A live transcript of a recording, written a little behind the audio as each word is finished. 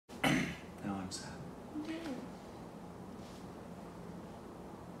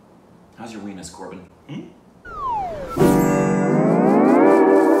How's your weenus, Corbin?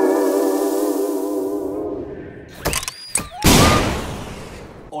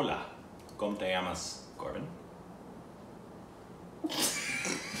 Hola, ¿cómo te llamas, Corbin?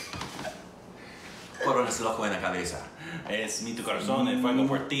 Pones loco en la cabeza. Es mi tu corazón, el fuego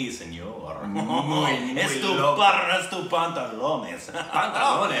por ti, señor. Muy es tu loco. parra, es tu pantalones.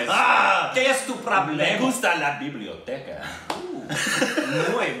 ¿Pantalones? Ah, ¿Qué es tu me problema? gusta la biblioteca.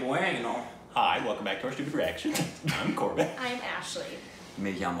 Muy bueno. Hi, welcome back to our stupid reaction. I'm Corbin. I'm Ashley.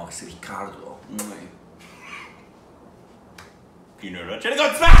 Me llamo Ricardo. If you know what I'm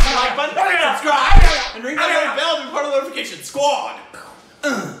go smash the like button, subscribe, and ring the bell to be part of the notification squad.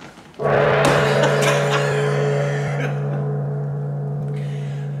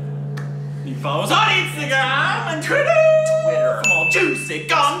 You follow us on Instagram and Twitter for more juicy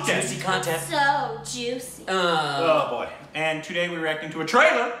content. Juicy content. So juicy. Oh boy. And today we're reacting to a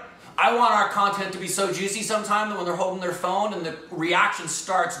trailer. I want our content to be so juicy sometime that when they're holding their phone and the reaction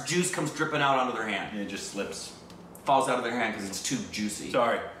starts, juice comes dripping out onto their hand. It just slips. Falls out of their hand because it's too juicy.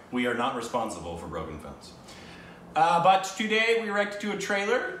 Sorry, we are not responsible for broken phones. But today we reacted to a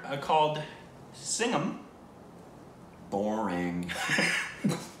trailer called SINGHAM. Boring.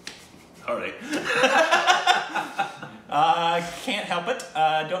 Alright. Can't help it.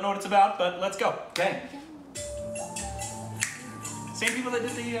 Don't know what it's about, but let's go. Okay. Same people that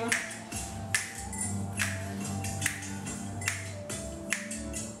did the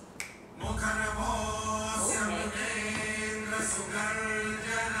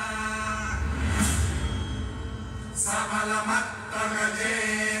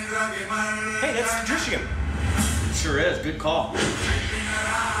Hey, that's Drisham. Sure is. Good call. We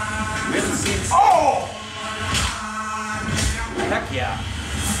haven't seen. Oh! Heck yeah.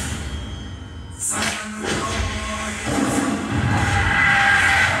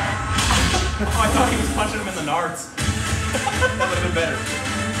 Oh, I thought he was punching him in the nards. That would have been better.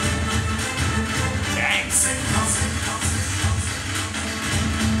 Dang.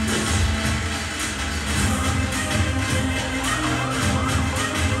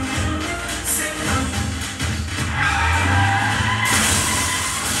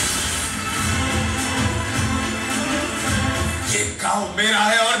 ये गांव मेरा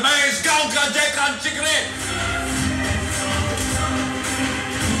है और मैं इस गांव का जयकान चिकने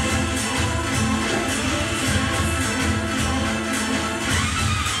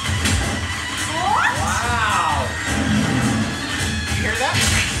Wow. You hear that?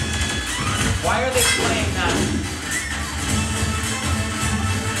 Why are they playing that?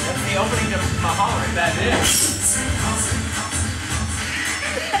 That's the opening to Mahalo. That is.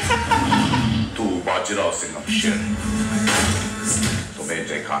 तू बाजीराव सिंघम शेर तुम्हें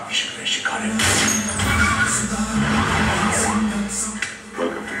जयकान शिकारे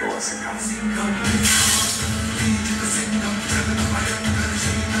Welcome to Goa Singham.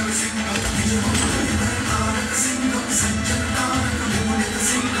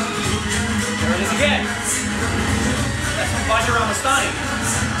 There it is again. That's from Bajirao Mastani.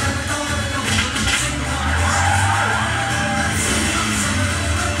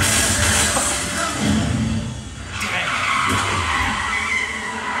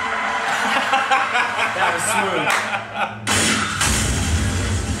 That was smooth.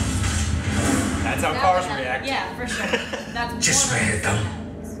 That's how cars react. Yeah, for sure. That's जिसमें है दम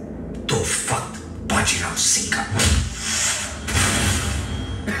तो फक्त Bajirao Singham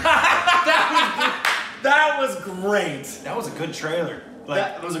That was great. That was a good trailer. Like,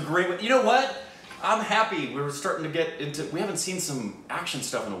 That was a great one. You know what? I'm happy we're starting to get into. We haven't seen some action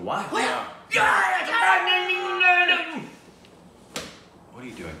stuff in a while. yeah. What are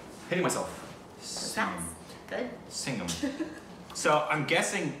you doing? Hitting myself. Sounds good. Singham. So I'm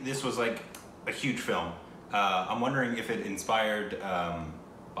guessing this was like a huge film. I'm wondering if it inspired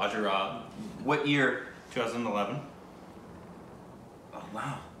Bajirao. What year? 2011. Oh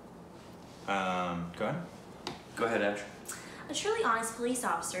wow. Go ahead. Go ahead, Ash. A truly honest police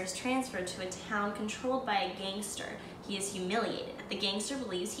officer is transferred to a town controlled by a gangster. He is humiliated. The gangster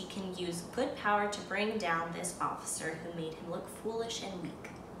believes he can use good power to bring down this officer who made him look foolish and weak.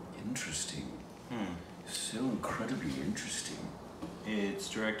 Interesting. So incredibly interesting. It's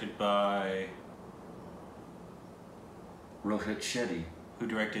directed by Rohit Shetty. who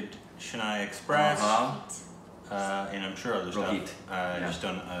directed Chennai Express, and I'm sure other Rohit. stuff. I just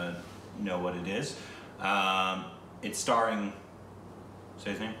don't know what it is. It's starring.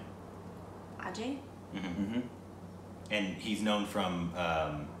 Say his name. Ajay? And he's known from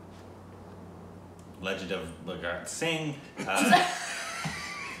Legend of Bhagat Singh.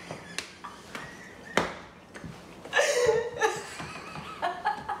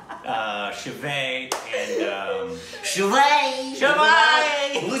 Chevet and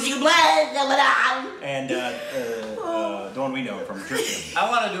and the one we know from Turkey. I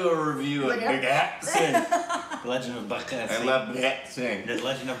want to do a review of Big Hat Sin. The Legend of Bakhassin. I love Big Hat Sin. The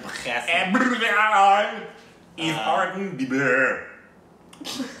Legend of Bakhassin. And is Arden the Bear.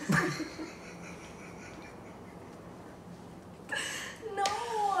 No.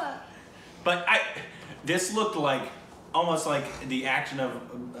 But this looked like almost like the action of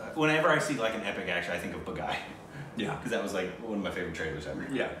whenever I see like an epic action, I think of Bagai. Yeah. Because that was like one of my favorite trailers ever.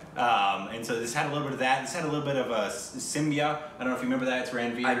 Yeah. And so this had a little bit of that. This had a little bit of Symbia. I don't know if you remember that. It's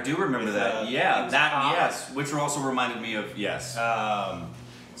Ranveer. I do remember that. Yeah, that yes, which also reminded me of yes.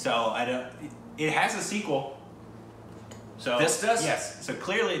 So I don't. It has a sequel. So this does? Yes. So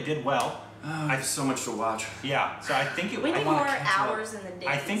clearly it did well. I have so much to watch. Yeah. So I think it. We need wanna more catch hours in the day.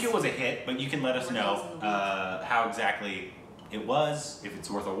 I think it was a hit, but you can let us know how exactly it was, if it's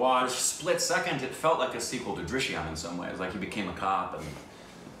worth a For a watch. split second, it felt like a sequel to Drishian in some ways. Like he became a cop, and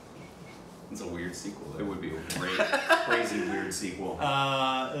It's a weird sequel. it would be a great, crazy weird sequel.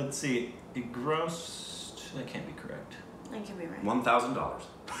 Let's see. It grossed. That can't be correct. That could be right. $1,000.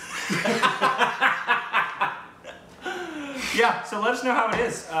 Yeah. So let us know how it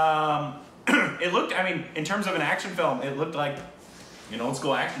is. It looked. I mean, in terms of an action film, it looked like an old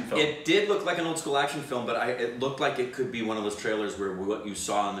school action film. It did look like an old school action film, but it looked like it could be one of those trailers where what you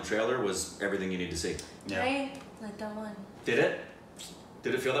saw in the trailer was everything you need to see. Yeah. Right? Like that one. Did it?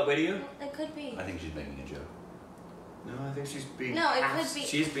 Did it feel that way to you? It could be. I think she's making a joke. No, I think she's being. No, it could be.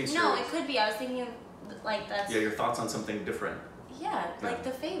 She's being serious. No, it could be. I was thinking of, like that's. Yeah, your thoughts on something different. Yeah, like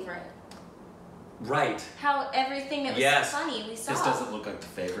The Favorite. Right. How everything that was Yes. funny we saw. This doesn't look like The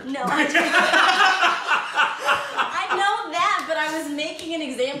Favorite. No, I didn't. I know that, but I was making an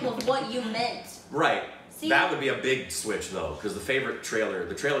example of what you meant. Right. See? That would be a big switch though, because the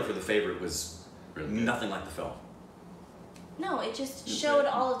trailer for The Favorite was nothing like the film. No, it just showed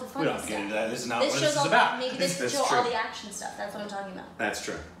all of the We funny don't stuff. get into that. This is not This what shows this is all about. maybe this would That's show true. all the action stuff. That's what I'm talking about. That's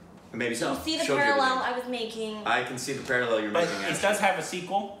true. Maybe so. You see the Showed you parallel everything. I was making. I can see the parallel you're But making. it actually. does have a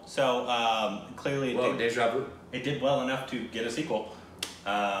sequel, so clearly Whoa, deja vu. it did well enough to get a sequel.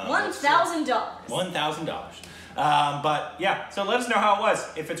 $1,000. $1,000. But yeah, so let us know how it was.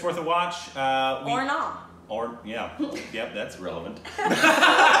 If it's worth a watch. Or not. Or, yeah. Yep, that's relevant.